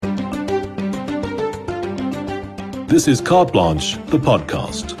This is Carte Blanche, the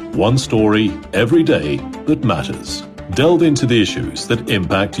podcast. One story every day that matters. Delve into the issues that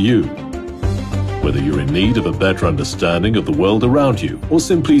impact you. Whether you're in need of a better understanding of the world around you or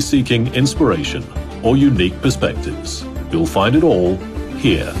simply seeking inspiration or unique perspectives, you'll find it all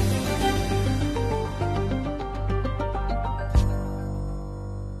here.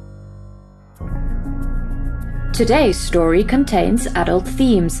 Today's story contains adult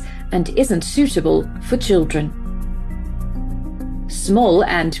themes and isn't suitable for children. Small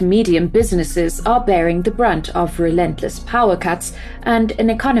and medium businesses are bearing the brunt of relentless power cuts and an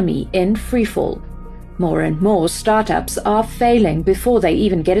economy in freefall. More and more startups are failing before they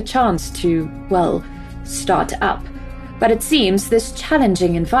even get a chance to, start up. But it seems this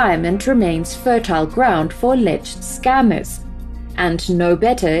challenging environment remains fertile ground for alleged scammers. And no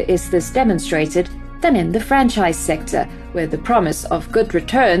better is this demonstrated than in the franchise sector, where the promise of good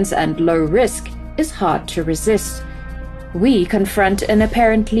returns and low risk is hard to resist. We confront an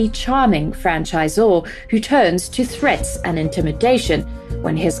apparently charming franchisor who turns to threats and intimidation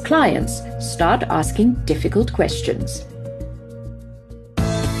when his clients start asking difficult questions.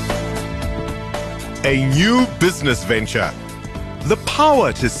 A new business venture. The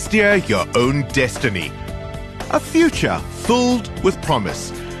power to steer your own destiny. A future filled with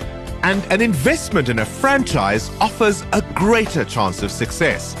promise. And an investment in a franchise offers a greater chance of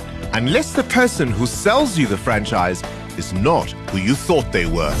success, unless the person who sells you the franchise is not who you thought they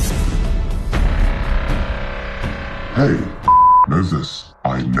were. Hey, know this.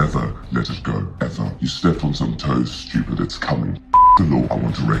 I never let it go, ever. You stepped on some toes, stupid. It's coming. The law, I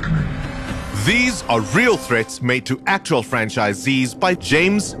want a reckoning. These are real threats made to actual franchisees by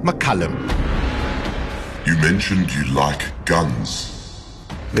James McCullum. You mentioned you like guns.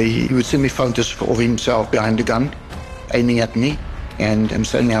 He would send me photos of himself behind the gun, aiming at me, and I'm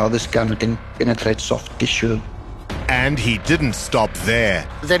saying how this gun can penetrate soft tissue. And he didn't stop there.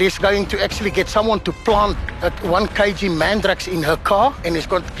 That he's going to actually get someone to plant 1 kg mandrax in her car, and he's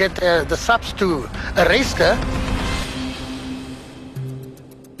going to get the subs to arrest her.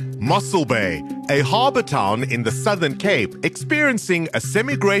 Mossel Bay, a harbour town in the Southern Cape, experiencing a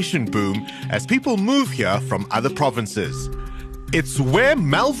semigration boom as people move here from other provinces. It's where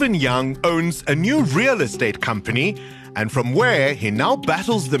Melvin Young owns a new real estate company, and from where he now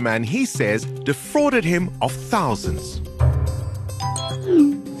battles the man he says defrauded him of thousands.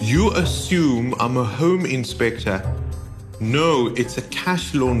 You assume I'm a home inspector. No, it's a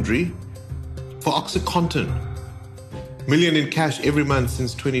cash laundry for OxyContin. $1 million in cash every month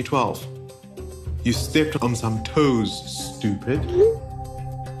since 2012. You stepped on some toes, stupid.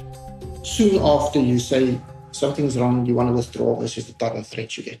 Soon after you say something's wrong, you want to withdraw, this is the type of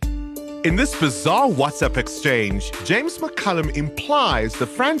threat you get. In this bizarre WhatsApp exchange, James McCullum implies the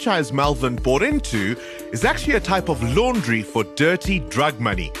franchise Melvin bought into is actually a type of laundry for dirty drug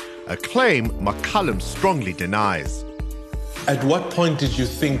money, a claim McCullum strongly denies. At what point did you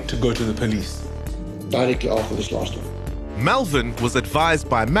think to go to the police? Directly after this last one. Melvin was advised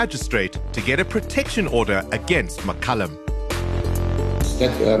by a magistrate to get a protection order against McCullum.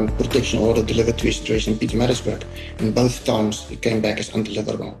 That protection order delivered to his address in Pietermaritzburg, and both times it came back as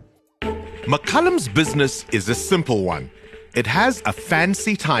undeliverable. McCullum's business is a simple one. It has a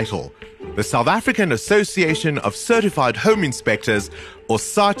fancy title, the South African Association of Certified Home Inspectors, or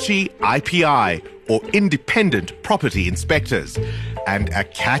SACHI IPI, or Independent Property Inspectors, and a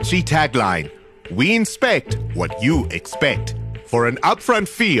catchy tagline, "We inspect what you expect." For an upfront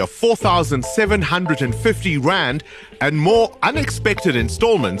fee of 4,750 Rand and more unexpected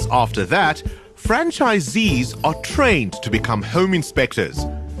installments after that, franchisees are trained to become home inspectors.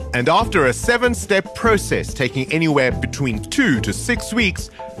 And after a 7-step process taking anywhere between 2 to 6 weeks,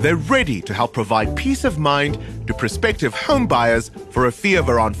 they're ready to help provide peace of mind to prospective home buyers for a fee of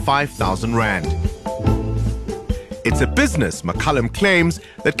around 5,000 Rand. It's a business, McCullum claims,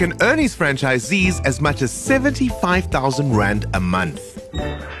 that can earn his franchisees as much as 75,000 Rand a month.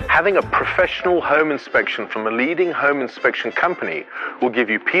 Having a professional home inspection from a leading home inspection company will give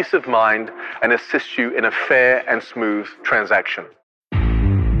you peace of mind and assist you in a fair and smooth transaction.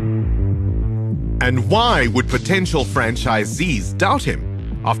 And why would potential franchisees doubt him?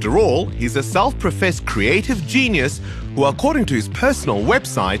 After all, he's a self-professed creative genius who, according to his personal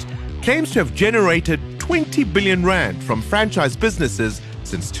website, claims to have generated 20 billion Rand from franchise businesses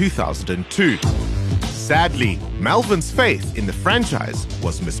since 2002. Sadly, Melvin's faith in the franchise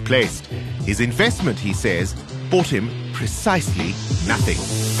was misplaced. His investment, he says, bought him precisely nothing.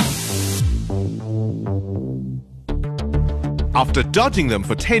 After dodging them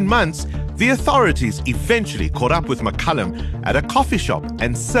for 10 months, the authorities eventually caught up with McCullum at a coffee shop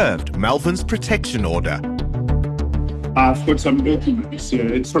and served Melvin's protection order. I've got some documents.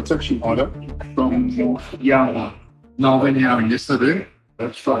 It's protection order from Melvin yesterday.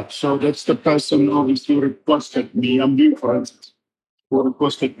 That's right. So that's the person obviously requested me. I'm doing forensics. Who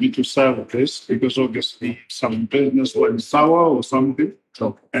requested me to serve this because obviously some business went sour or something.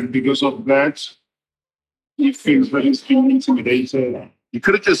 And because of that, he feels that he's been intimidated. You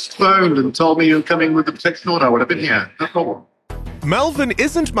could have just phoned and told me you're coming with the protection order. I would have been here. No problem. Melvin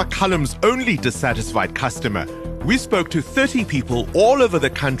isn't McCullum's only dissatisfied customer. We spoke to 30 people all over the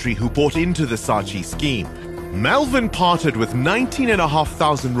country who bought into the Saatchi scheme. Melvin parted with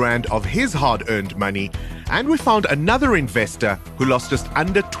 19,500 Rand of his hard-earned money, and we found another investor who lost just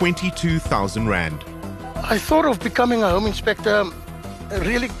under 22,000 Rand. I thought of becoming a home inspector. I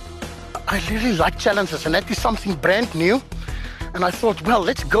really like challenges, and that is something brand new. And I thought, well,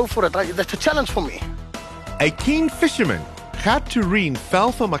 let's go for it. That's a challenge for me. A keen fisherman, Gert Tureen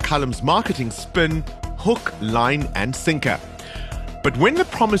fell for McCullum's marketing spin, hook, line and sinker. But when the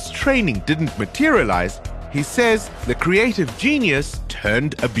promised training didn't materialize, he says the creative genius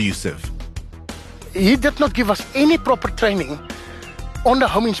turned abusive. He did not give us any proper training on the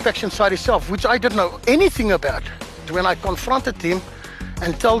home inspection side itself, which I didn't know anything about. When I confronted him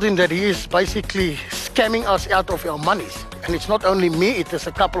and told him that he is basically scamming us out of our monies, and it's not only me, it is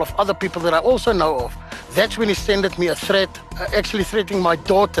a couple of other people that I also know of, that's when he sent me a threat, actually threatening my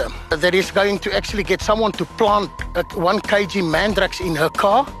daughter, that he's going to actually get someone to plant 1 kg mandrax in her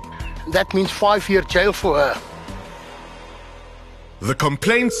car. That means 5-year jail for her. The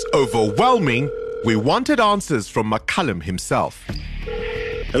complaints overwhelming, we wanted answers from McCullum himself.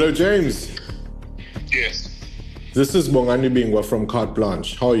 Hello, James. Yes. This is Bongani Bingwa from Carte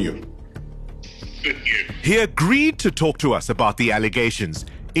Blanche. How are you? Good news. He agreed to talk to us about the allegations,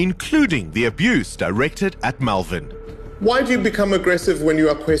 including the abuse directed at Melvin. Why do you become aggressive when you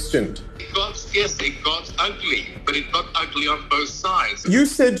are questioned? It got ugly, but it got ugly on both sides. You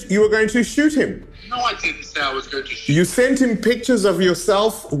said you were going to shoot him. No, I didn't say I was going to shoot. You sent him pictures of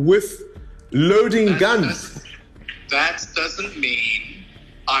yourself with loading guns. That doesn't mean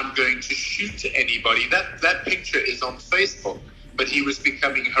I'm going to shoot anybody. That picture is on Facebook, but he was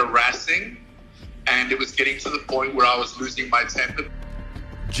becoming harassing, and it was getting to the point where I was losing my temper.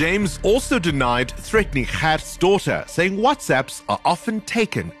 James also denied threatening Gert's daughter, saying WhatsApps are often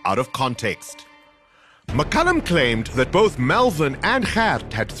taken out of context. McCullum claimed that both Melvin and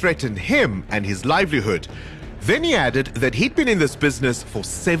Gert had threatened him and his livelihood. Then he added that he'd been in this business for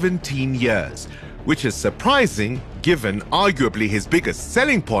 17 years, which is surprising given arguably his biggest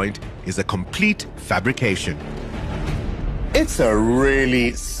selling point is a complete fabrication. It's a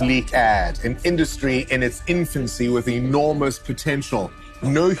really sleek ad, an industry in its infancy with enormous potential.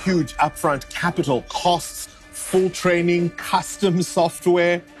 No huge upfront capital costs, full training, custom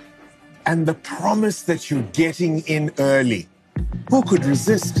software, and the promise that you're getting in early. Who could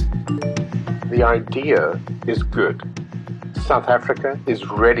resist? The idea is good. South Africa is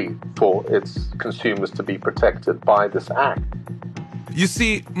ready for its consumers to be protected by this act. You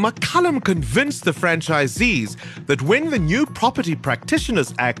see, McCullum convinced the franchisees that when the new Property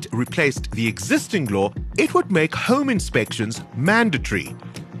Practitioners Act replaced the existing law, it would make home inspections mandatory.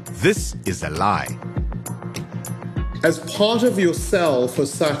 This is a lie. As part of your sell for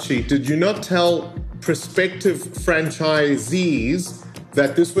Saatchi, did you not tell prospective franchisees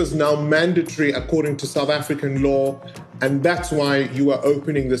that this was now mandatory according to South African law, and that's why you are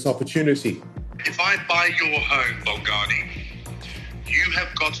opening this opportunity? If I buy your home, Bongani, you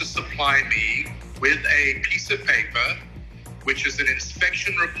have got to supply me with a piece of paper, which is an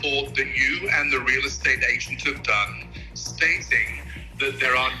inspection report that you and the real estate agent have done, stating that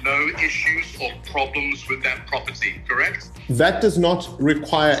there are no issues or problems with that property, correct? That does not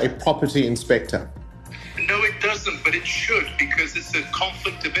require a property inspector. No, it doesn't, but it should, because it's a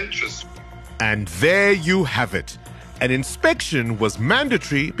conflict of interest. And there you have it. An inspection was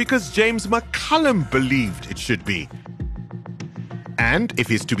mandatory because James McCullum believed it should be. And if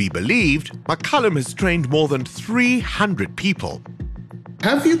he's to be believed, McCullum has trained more than 300 people.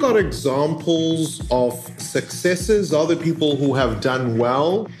 Have you got examples of successes, other people who have done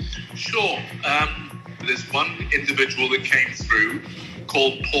well? Sure. There's one individual that came through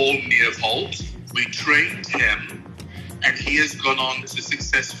called Paul Neerholt. We trained him, and he has gone on to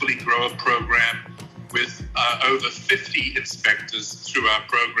successfully grow a program with over 50 inspectors through our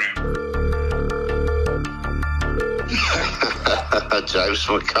program. James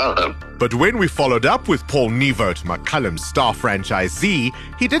McCullum. But when we followed up with Paul Neerholt, McCullum's star franchisee,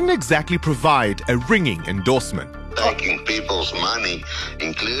 he didn't exactly provide a ringing endorsement. Taking people's money,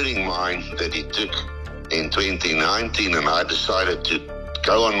 including mine, that he took in 2019, and I decided to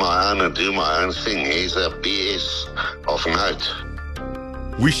go on my own and do my own thing. He's a BS of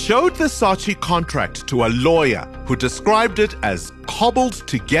note. We showed the Saatchi contract to a lawyer who described it as cobbled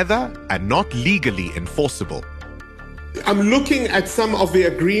together and not legally enforceable. I'm looking at some of the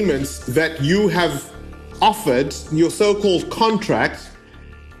agreements that you have offered, your so-called contract.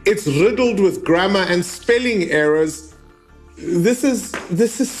 It's riddled with grammar and spelling errors. This is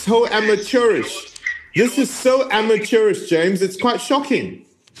so amateurish. This is so amateurish, James. It's quite shocking.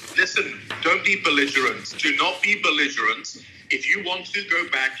 Listen, don't be belligerent. Do not be belligerent. If you want to go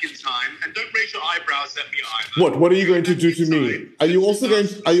back in time, and don't raise your eyebrows at me either. What are you going to do to me? Are you also going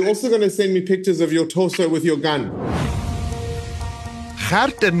to send me pictures of your torso with your gun?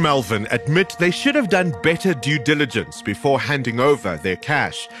 Gert and Melvin admit they should have done better due diligence before handing over their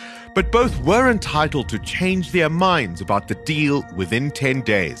cash, but both were entitled to change their minds about the deal within 10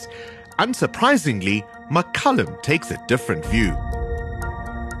 days. Unsurprisingly, McCullum takes a different view.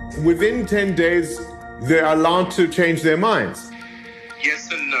 Within 10 days, they're allowed to change their minds. Yes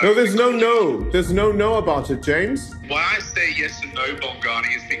and no. No, there's no no. There's no no about it, James. Why I say yes and no,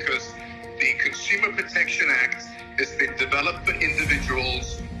 Bongani, is because the Consumer Protection Act has been developed for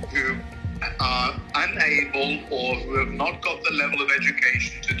individuals who are unable or who have not got the level of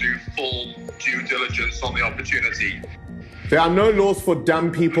education to do full due diligence on the opportunity. There are no laws for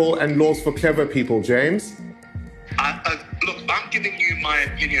dumb people and laws for clever people, James. Look, I'm giving you my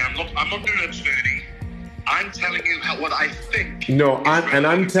opinion. I'm not an attorney. I'm telling you what I think. No,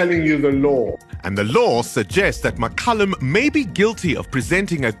 I'm telling you the law. And the law suggests that McCullum may be guilty of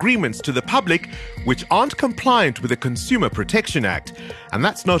presenting agreements to the public which aren't compliant with the Consumer Protection Act. And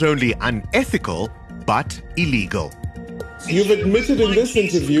that's not only unethical, but illegal. You've admitted in this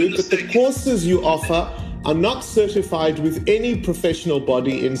interview that the courses you offer are not certified with any professional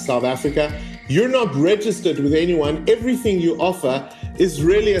body in South Africa. You're not registered with anyone. Everything you offer is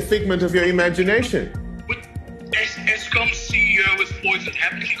really a figment of your imagination. Eskom's CEO was poisoned.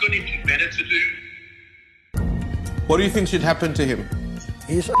 Haven't you got anything better to do? What do you think should happen to him?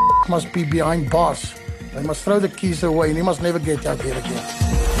 His must be behind bars. They must throw the keys away and he must never get out here again.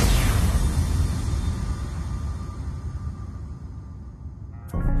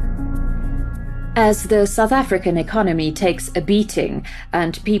 As the South African economy takes a beating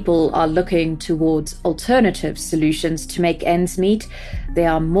and people are looking towards alternative solutions to make ends meet,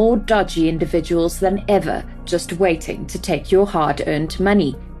 there are more dodgy individuals than ever just waiting to take your hard-earned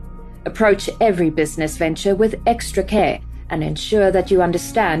money. Approach every business venture with extra care and ensure that you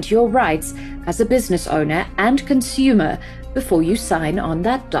understand your rights as a business owner and consumer before you sign on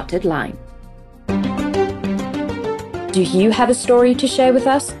that dotted line. Do you have a story to share with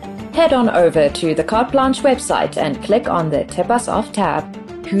us? Head on over to the Carte Blanche website and click on the Tip Us Off tab.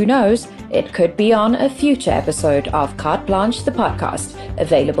 Who knows, it could be on a future episode of Carte Blanche the podcast,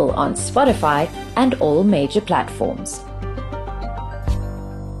 available on Spotify and all major platforms.